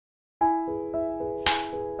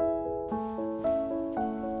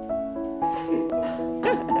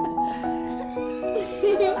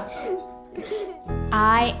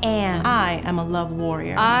I am a love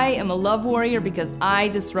warrior. I am a love warrior because I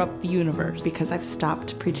disrupt the universe. Because I've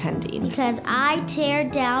stopped pretending. Because I tear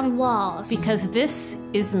down walls. Because this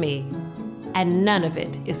is me, and none of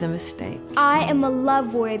it is a mistake. I am a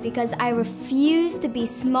love warrior because I refuse to be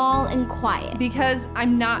small and quiet. Because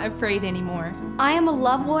I'm not afraid anymore. I am a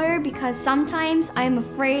love warrior because sometimes I am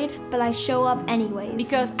afraid, but I show up anyways.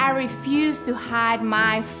 Because I refuse to hide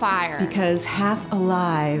my fire. Because half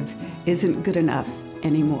alive isn't good enough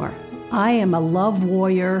anymore. I am a love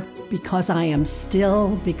warrior because I am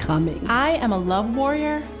still becoming. I am a love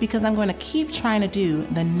warrior because I'm going to keep trying to do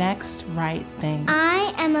the next right thing.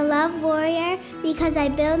 I am a love warrior because I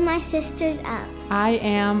build my sisters up. I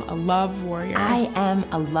am a love warrior. I am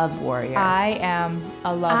a love warrior. I am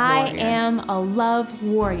a love warrior. I am a love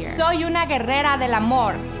warrior. Soy una guerrera del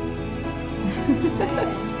amor.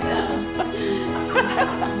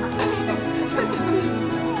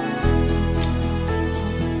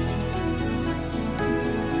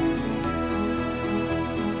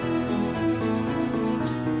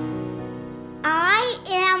 I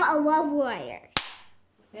am a love warrior.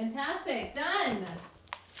 Fantastic, done.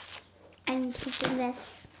 I'm keeping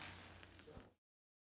this.